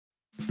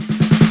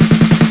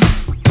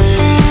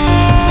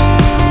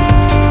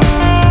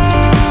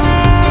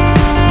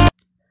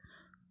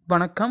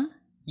வணக்கம்.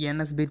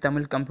 NSP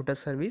Tamil computer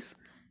service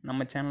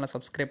நம்ம சேனலை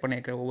சப்ஸ்கிரைப்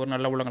பண்ணியிருக்கிற ஒவ்வொரு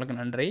நல்ல உள்ளவங்களுக்கு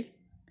நன்றி.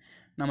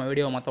 நம்ம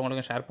வீடியோவை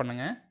மற்றவங்களுக்கும் ஷேர்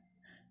பண்ணுங்கள்.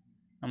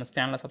 நம்ம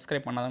சேனலை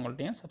சப்ஸ்கிரைப்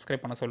பண்ணாதவங்கள்ட்டையும்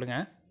சப்ஸ்கிரைப் பண்ண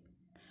சொல்லுங்கள்.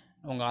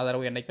 உங்கள்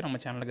ஆதரவு என்றைக்கும் நம்ம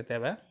சேனலுக்கு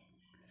தேவை.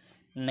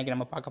 இன்றைக்கி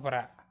நம்ம பார்க்க போகிற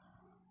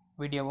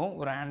வீடியோவும்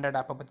ஒரு ஆண்ட்ராய்டு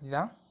ஆப்பை பற்றி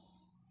தான்.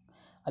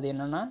 அது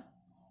என்னென்னா,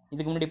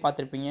 இதுக்கு முன்னாடி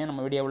பார்த்துருப்பீங்க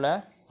நம்ம வீடியோவில்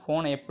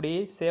ஃபோனை எப்படி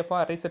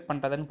சேஃபாக ரீசெட்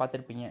பண்ணுறதுன்னு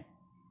பார்த்துருப்பீங்க.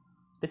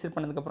 ரீசெட்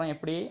பண்ணதுக்கப்புறம்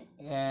எப்படி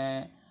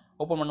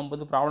ஓப்பன்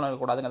பண்ணும்போது ப்ராப்ளம்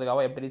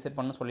இருக்கக்கூடாதுங்கிறதுக்காக எப்படி ரீசெட்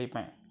பண்ணணும்னு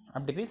சொல்லியிருப்பேன்.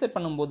 அப்படி ரீசெட்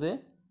பண்ணும்போது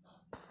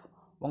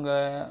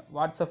உங்கள்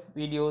வாட்ஸ்அப்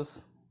வீடியோஸ்,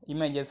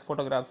 இமேஜஸ்,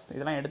 ஃபோட்டோகிராஃப்ஸ்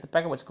இதெல்லாம் எடுத்து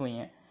பேக்கப்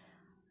வச்சுக்குவீங்க.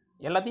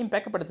 எல்லாத்தையும்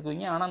பேக்கப்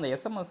எடுத்துக்குவீங்க. ஆனால் அந்த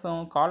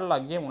எஸ்எம்எஸும் கால்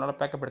லாகையும் உங்களால்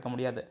பேக்கப் எடுக்க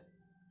முடியாது.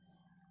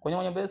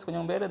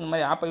 கொஞ்சம் பேர் இந்த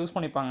மாதிரி ஆப்பை யூஸ்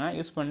பண்ணிப்பாங்க.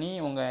 யூஸ் பண்ணி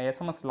உங்கள்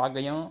எஸ்எம்எஸ்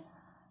லாகையும்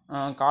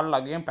கால்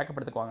லாகையும் பேக்கப்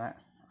எடுத்துக்குவாங்க.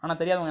 ஆனால்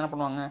தெரியாதவங்க என்ன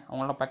பண்ணுவாங்க,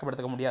 அவங்களால பேக்கப்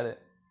எடுத்துக்க முடியாது.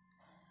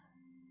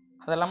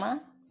 அது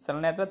இல்லாமல் சில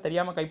நேரத்தில்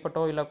தெரியாமல்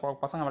கைப்பட்டோ இல்லை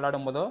பசங்க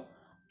விளையாடும் போதோ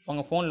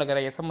உங்கள் ஃபோனில் இருக்கிற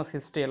எஸ்எம்எஸ்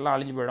ஹிஸ்ட்ரி எல்லாம்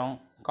அழிஞ்சு போயிடும்.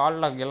 கால்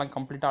லாக் எல்லாம்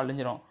கம்ப்ளீட்டாக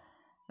அழிஞ்சிடும்.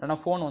 இல்லைனா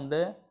ஃபோன்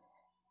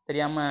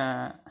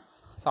தெரியாமல்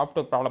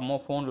software ப்ராப்ளமோ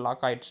phone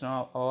lock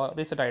ஆகிடுச்சுனாவோ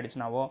reset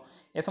ஆகிடுச்சுனாவோ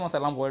SMS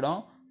எல்லாம் போயிடும்.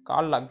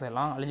 கால் லாக்ஸ்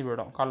எல்லாம் அழிஞ்சு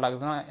போயிடும். கால்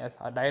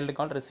லாக்ஸ்னால் டயல்டு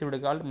கால், ரிசீவ்டு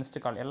கால்,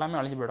 மிஸ்டு கால் எல்லாமே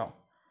அழிஞ்சு போயிடும்.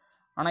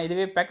 ஆனால்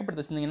இதுவே பேக்கப்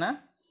எடுத்து வச்சுருந்தீங்கன்னா,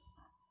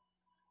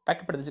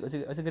 பேக்கப்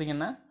எடுத்து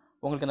வச்சுக்கிறீங்கன்னா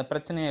உங்களுக்கு அந்த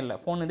பிரச்சனையே இல்லை.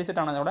 ஃபோன்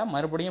ரீசெட் ஆனதை விட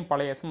மறுபடியும்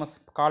பழைய எஸ்எம்எஸ்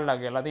கால்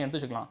லாக் எல்லாத்தையும்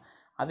எடுத்து வச்சுக்கலாம்.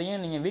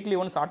 அதையும் நீங்கள் வீக்லி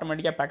ஒன்ஸ்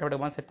ஆட்டோமேட்டிக்காக பேக்கப்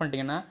எடுக்கலாம் செட்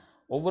பண்ணிட்டீங்கன்னா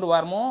ஒவ்வொரு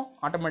வாரமும்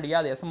ஆட்டோமேட்டிக்காக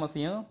அது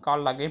எஸ்எம்எஸ்ஸையும்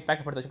கால் லாகையும்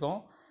பேக்கப் எடுத்து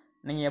வச்சுக்கோம்.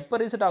 நீங்கள் எப்போ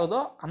ரீசெட் ஆகுதோ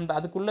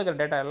அதுக்குள்ளே இருக்கிற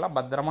டேட்டா எல்லாம்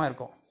பத்திரமா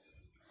இருக்கும்.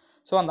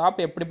 ஸோ அந்த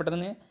ஆப்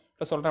எப்படிப்பட்டதுன்னு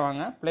இப்போ சொல்கிறேன்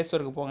வாங்க. ப்ளே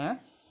ஸ்டோருக்கு போங்க.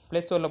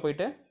 ப்ளே ஸ்டோரில்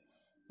போய்ட்டு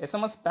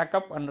SMS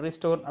பேக்கப் அண்ட்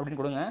ரீஸ்டோர்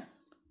அப்படின்னு கொடுங்க.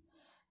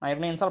 நான்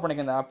ஏற்கனவே இன்ஸ்டால்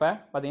பண்ணிக்க இந்த ஆப்பை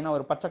பார்த்தீங்கன்னா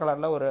ஒரு பச்சை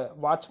கலரில் ஒரு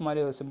வாட்ச்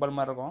மாதிரி ஒரு சிம்பிள்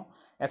மாதிரி இருக்கும்.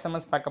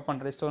 SMS பேக்கப்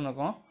அண்ட் ரீஸ்டோர்னு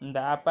இருக்கும். இந்த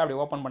ஆப்பை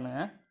அப்படி ஓப்பன்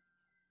பண்ணுங்கள்.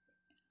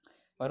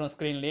 வரும்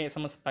ஸ்க்ரீன்லேயே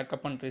SMS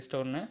backup and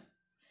ரீஸ்டோர்னு.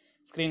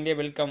 ஸ்க்ரீன்லேயே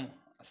welcome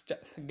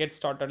get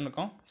ஸ்டார்டட்னு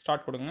இருக்கும்.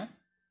 ஸ்டார்ட் கொடுங்க.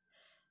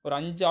 ஒரு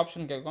 5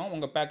 ஆப்ஷன் கேட்கும்.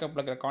 உங்கள் பேக்கப்பில்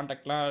இருக்கிற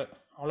காண்டாக்ட்லாம்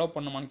அலோவ்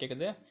பண்ணுமான்னு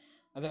கேட்குது.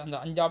 அந்த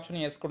 5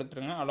 ஆப்ஷனையும் எஸ்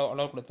கொடுத்துருங்க.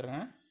 அலோவ்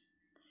கொடுத்துருங்க.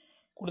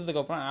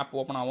 கொடுத்ததுக்கப்புறம் ஆப்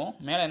ஓப்பன் ஆகும்.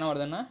 மேலே என்ன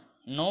வருதுன்னா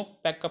நோ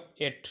பேக்கப்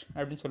எட்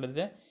அப்படின்னு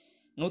சொல்லுது.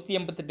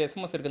 188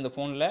 SMS இருக்குது இந்த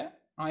ஃபோனில்.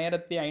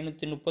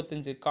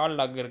 1535 கால்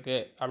லாக்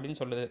இருக்குது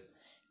அப்படின்னு சொல்லுது.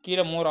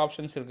 கீழே மோர்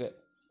ஆப்ஷன்ஸ் இருக்குது.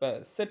 இப்போ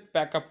செட்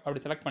பேக்கப்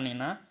அப்படி செலக்ட்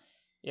பண்ணிங்கன்னா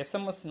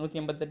SMS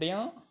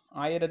 188ஐயும்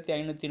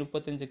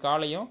 1535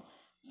 காலையும்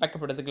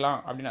பேக்கப் எடுத்துக்கலாம்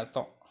அப்படின்னு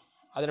அர்த்தம்.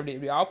 அதில்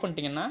இப்படி ஆஃப்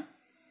பண்ணிட்டீங்கன்னா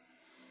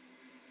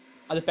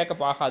அது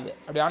பேக்கப் ஆகாது.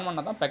 அப்படி ஆன்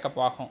பண்ணால் தான் பேக்கப்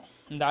ஆகும்.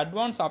 இந்த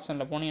அட்வான்ஸ்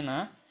ஆப்ஷனில் போனீங்கன்னா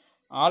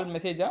ஆல்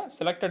மெசேஜா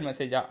செலக்டட்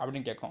மெசேஜா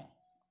அப்படின்னு கேட்கும்.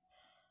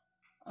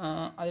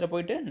 அதில்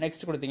போய்ட்டு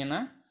நெக்ஸ்ட் கொடுத்தீங்கன்னா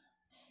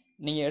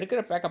நீங்கள்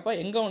எடுக்கிற பேக்கப்பை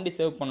எங்கே ஒண்டி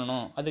சேவ்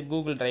பண்ணணும், அது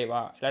கூகுள்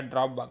ட்ரைவா இல்லை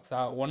ட்ராப்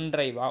பாக்ஸா ஒன்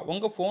ட்ரைவா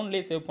உங்கள்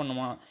ஃபோன்லேயே சேவ்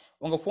பண்ணுமா.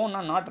 உங்கள்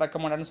ஃபோன்னா நாட்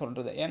ரெக்கமெண்டட்னு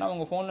சொல்கிறது. ஏன்னா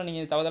உங்கள் ஃபோனில்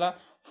நீங்கள் தவறுதலாக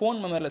ஃபோன்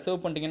மெமரியில் சேவ்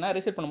பண்ணிட்டீங்கன்னா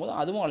ரீசெட் பண்ணும்போது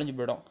அதுவும் அழிஞ்சு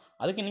போயிடும்.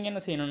 அதுக்கு நீங்கள்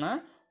என்ன செய்யணும்னா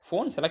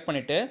ஃபோன் செலக்ட்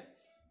பண்ணிவிட்டு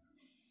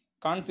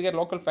கான்ஃபிகர்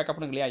லோக்கல்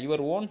பேக்கப்னு இல்லையா,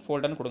 யுவர் ஓன்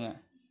ஃபோல்டர்னு கொடுங்க.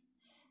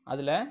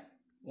 அதில்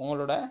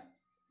உங்களோட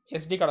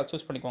SD கார்டை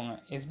சூஸ் பண்ணிக்கோங்க.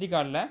 SD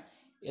கார்டில்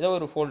ஏதோ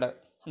ஒரு ஃபோல்டர்,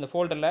 அந்த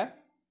ஃபோல்டரில்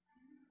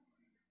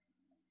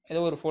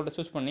ஏதோ ஒரு ஃபோல்டர்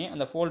சூஸ் பண்ணி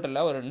அந்த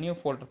ஃபோல்டரில் ஒரு நியூ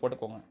ஃபோல்டர்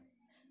போட்டுக்கோங்க.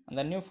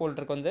 அந்த நியூ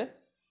ஃபோல்டருக்கு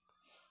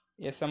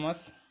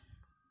SMS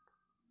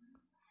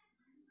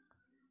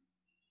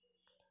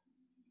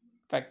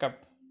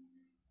பேக்கப்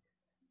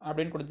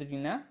அப்படின்னு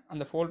கொடுத்துட்டிங்கன்னா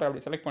அந்த ஃபோல்டர்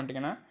அப்படி செலக்ட்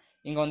பண்ணிட்டீங்கன்னா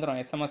இங்கே வந்துடும்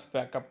SMS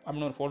பேக்கப்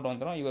அப்படின்னு ஒரு ஃபோல்டர்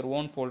வந்துடும். இவர்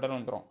ஓன் ஃபோல்டர்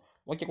வந்துடும்.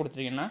 ஓகே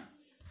கொடுத்துட்டிங்கன்னா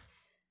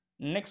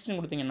நெக்ஸ்ட்னு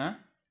கொடுத்தீங்கன்னா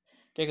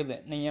கேட்குது,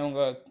 நீங்கள்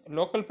உங்கள்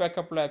லோக்கல்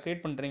பேக்கப்பில்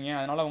க்ரியேட் பண்ணுறீங்க,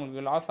 அதனால்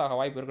உங்களுக்கு லாஸ் ஆக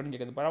வாய்ப்பு இருக்குன்னு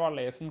கேட்குது.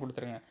 பரவாயில்ல எஸ்ன்னு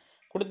கொடுத்துருங்க.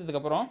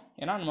 கொடுத்ததுக்கப்புறம்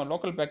ஏன்னா நம்ம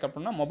லோக்கல்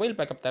பேக்கப்னா மொபைல்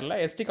பேக்கப் தரல,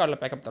 SD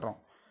கார்டில் பேக்கப் தரோம்.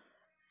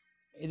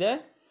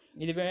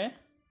 இதுவே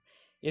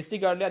SD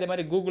கார்டிலே அதே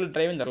மாதிரி கூகுள்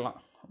ட்ரைவும் தரலாம்.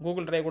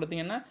 கூகுள் ட்ரைவ்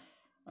கொடுத்தீங்கன்னா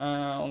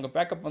உங்கள்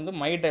பேக்கப்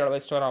மை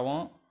ட்ரைவில் ஸ்டோர்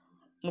ஆகும்.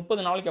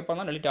 30 நாளைக்கு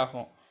அப்புறம் தான் டெலிட்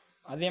ஆகும்.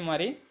 அதே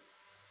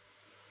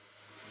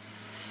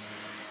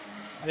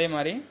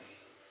மாதிரி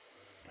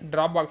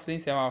ட்ராப்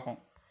பாக்ஸ்லேயும் சேவ் ஆகும்.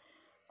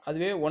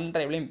 அதுவே ஒன்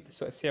ட்ரைவ்லேயும்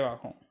சேவ்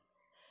ஆகும்.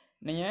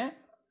 நீங்கள்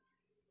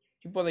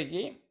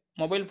இப்போதைக்கு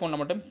மொபைல்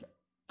ஃபோனில் மட்டும்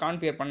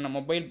கான்ஃபிகர் பண்ண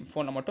மொபைல்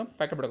ஃபோனில் மட்டும்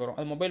பேக்கப் எடுக்கிறோம்.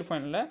 அது மொபைல்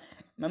ஃபோனில்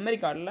மெமரி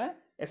கார்டில்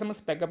SMS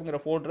பேக்கப்புங்கிற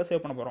ஃபோல்டரை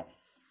சேவ் பண்ண போகிறோம்.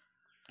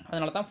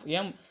 அதனால தான்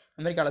ஏன்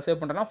மெமரி கார்டில் சேவ்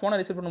பண்ணுறோன்னா ஃபோனை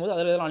ரிசீவ் பண்ணும்போது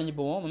அதில் எல்லாம் அழிஞ்சு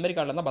போவோம். மெமரி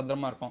கார்டில் தான்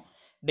பத்திரமா இருக்கும்.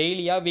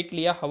 டெய்லியா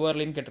வீக்லியா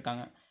ஹவர்லின்னு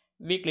கேட்டிருக்காங்க.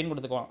 வீக்லின்னு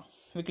கொடுத்துக்குவோம்.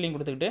 வீக்லின்னு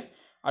கொடுத்துக்கிட்டு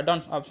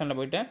அட்வான்ஸ் ஆப்ஷனில்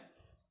போய்ட்டு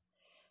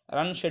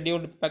run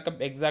scheduled backup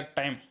exact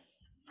time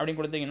அப்படின்னு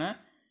கொடுத்தீங்கன்னா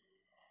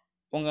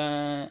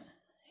உங்கள்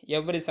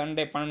எவ்ரி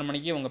சண்டே 12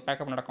 மணிக்கு உங்கள்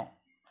பேக்கப் நடக்கும்.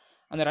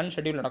 அந்த ரன்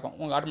ஷெட்யூல் நடக்கும்.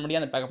 உங்கள்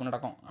ஆட்டோமேட்டிக்காக அந்த பேக்கப்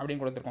நடக்கும்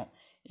அப்படின்னு கொடுத்துருக்கோம்.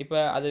 இப்போ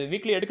அது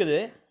வீக்லி எடுக்குது.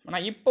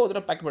 ஆனால் இப்போ ஒரு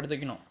தடவை பேக்கப் எடுத்து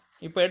வைக்கணும்.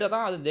 இப்போ எடுத்தால்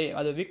தான்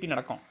அது வீக்லி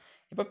நடக்கும்.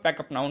 இப்போ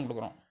பேக்கப் நவுன்னு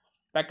கொடுக்குறோம்.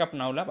 பேக்கப்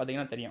நவுவில்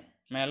பார்த்தீங்கன்னா தெரியும்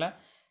மேலே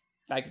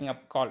பேக்கிங்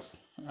அப் கால்ஸ்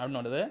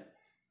அப்படின்னு வருது.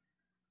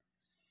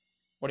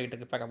 ஓடிக்கிட்டு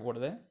இருக்குது, பேக்கப்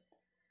ஓடுது.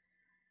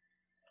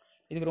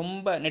 இதுக்கு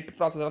ரொம்ப நெட்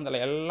ப்ராசஸர் தெரியல,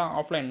 எல்லாம்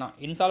ஆஃப்லைன் தான்.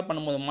 இன்ஸ்டால்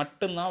பண்ணும்போது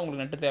மட்டும்தான்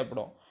உங்களுக்கு நெட்டு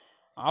தேவைப்படும்.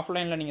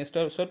 ஆஃப்லைனில் நீங்கள்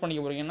ஸ்டோர்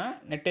பண்ணிக்க போகிறீங்கன்னா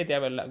நெட்டே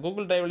தேவையில்லை.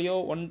 கூகுள் டிரைவ்லையோ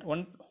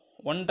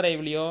ஒன்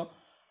டிரைவ்லையோ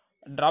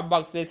ட்ராப்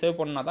பாக்ஸ்லேயே சேவ்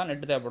பண்ணால் தான்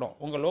நெட் தேவைப்படும்.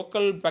 உங்கள்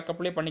லோக்கல்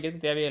பேக்கப்லேயே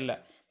பண்ணிக்கிறதுக்கு தேவையே இல்லை.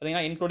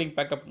 பார்த்தீங்கன்னா இன்க்ளூடிங்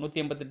பேக்கப்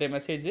 188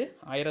 மெசேஜ்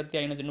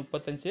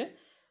 1535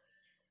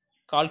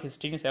 கால்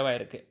ஹிஸ்ட்ரின்னு சேவ்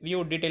ஆகிருக்கு. வியூ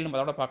டீட்டெயில்னு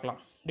அதோட பார்க்கலாம்.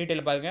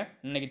 டீட்டெயில் பாருங்கள்.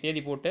 இன்றைக்கி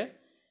தேதி போட்டு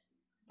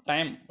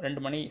டைம் 2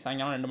 மணி,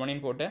 சாயங்காலம் 2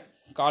 மணின்னு போட்டு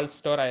கால்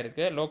ஸ்டோர்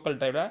ஆகிருக்கு. லோக்கல்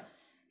டிரைவில்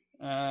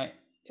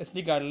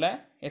எஸ்டி கார்டில்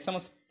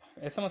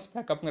எஸ்எம்எஸ்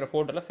பேக்கப்புங்கிற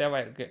ஃபோல்டரில் சேவ்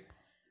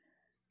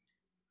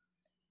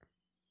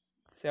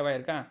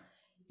ஆகிருக்கா.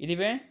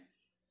 இதுவே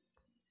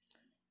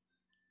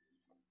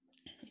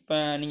இப்போ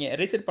நீங்கள்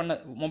ரீசெட் பண்ண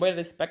மொபைல்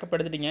பேக்கப்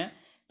எடுத்துட்டீங்க.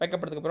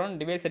 பேக்கப் எடுத்ததுக்கப்புறம்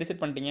டிவைஸ்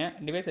ரீசெட் பண்ணிட்டீங்க.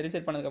 டிவைஸ்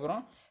ரீசெட்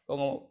பண்ணதுக்கப்புறம்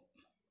உங்கள்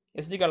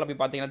எஸ்டி கார்டில் போய்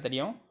பார்த்தீங்கன்னா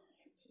தெரியும்.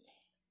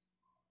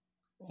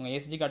 உங்கள்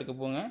எஸ்டி கார்டுக்கு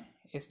போங்க.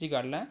 எஸ்டி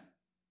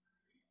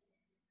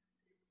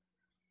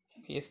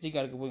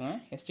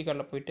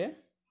கார்டில் போயிட்டு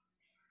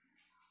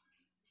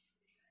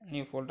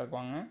நியூ ஃபோல்டருக்கு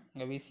வாங்க.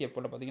 இங்கே விசிஎஃப்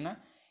ஃபோல்டர் பார்த்தீங்கன்னா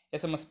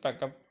எஸ்எம்எஸ்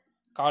பேக்கப்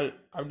கால்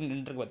அப்படின்னு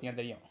இருக்குது.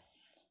 பார்த்தீங்கன்னா தெரியும்.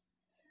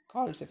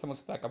 கால்ஸ்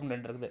எஸ்எம்எஸ் பேக்கப்னு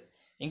இருக்குது.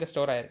 எங்கே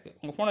ஸ்டோர் ஆகிருக்கு.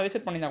 உங்கள் ஃபோனை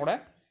ரீசெட் பண்ணியிருந்தால் கூட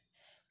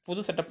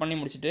புது செட்டப் பண்ணி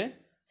முடிச்சுட்டு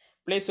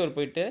ப்ளே ஸ்டோர்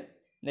போயிட்டு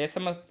இந்த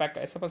எஸ்எம்எஸ்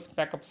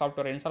பேக்கப்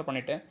சாஃப்ட்வேரை இன்ஸ்டால்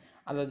பண்ணிவிட்டு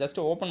அதை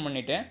ஜஸ்ட்டு ஓப்பன்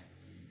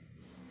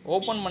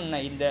பண்ண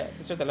இந்த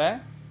சிஸ்டத்தில்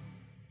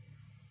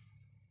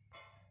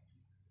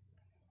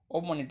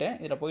ஓப்பன் பண்ணிவிட்டு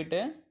இதில் போயிட்டு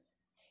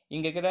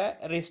இங்கே இருக்கிற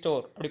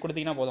ரீஸ்டோர் அப்படி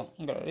கொடுத்தீங்கன்னா போதும்.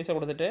 இங்கே ரீஸ்டோர்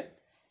கொடுத்துட்டு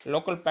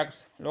லோக்கல்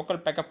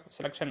பேக்கப்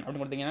செலெக்ஷன்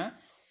அப்படின்னு கொடுத்தீங்கன்னா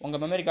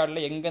உங்கள் மெமரி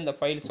கார்டில் எங்கே இந்த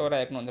ஃபைல் ஸ்டோர்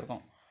ஆகிருக்குன்னு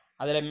வந்திருக்கும்.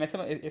 அதில்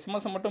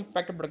எஸ்எம்எஸ் மட்டும்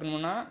பேக்கப்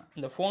எடுக்கணும்னா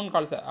இந்த ஃபோன்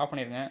கால்ஸை ஆஃப்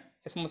பண்ணிடுங்க.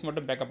 எஸ்எம்எஸ்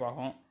மட்டும் பேக்கப்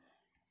ஆகும்.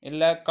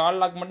 இல்லை கால்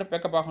லாக் மட்டும்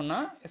பேக்கப் ஆகும்னா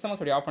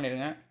எஸ்எம்எஸ் அப்படி ஆஃப்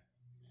பண்ணிடுங்க.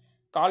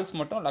 கால்ஸ்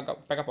மட்டும்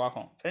பேக்கப்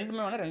ஆகும்.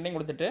 ரெண்டுமே வேணால் ரெண்டையும்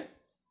கொடுத்துட்டு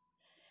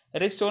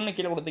ரீஸ்டோர்னு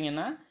கீழே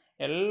கொடுத்தீங்கன்னா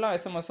எல்லா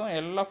எஸ்எம்எஸும்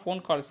எல்லா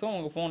ஃபோன் கால்ஸும்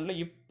உங்கள் ஃபோனில்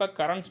இப்போ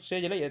கரண்ட்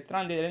ஸ்டேஜில்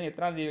எத்தனாம் தேதியிலேருந்து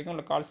எத்தனாம் தேதி வரைக்கும்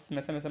உள்ள கால்ஸ்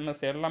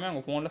எஸ்எம்எஸ் எல்லாமே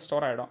உங்கள் ஃபோனில்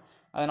ஸ்டோர் ஆகிடும்.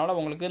 அதனால்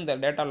உங்களுக்கு இந்த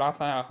டேட்டா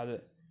லாஸ் ஆகாது.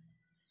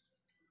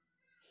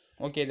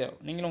 ஓகே, இது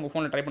நீங்களும் உங்கள்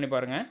ஃபோனில் ட்ரை பண்ணி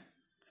பாருங்கள்.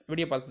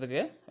 வீடியோ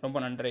பார்த்ததுக்கு ரொம்ப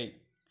நன்றி.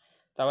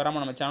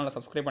 தவறாமல் நம்ம சேனலை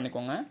சப்ஸ்கிரைப்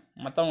பண்ணிக்கோங்க.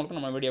 மற்றவங்களுக்கும்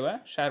நம்ம வீடியோவை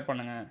ஷேர்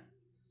பண்ணுங்கள்.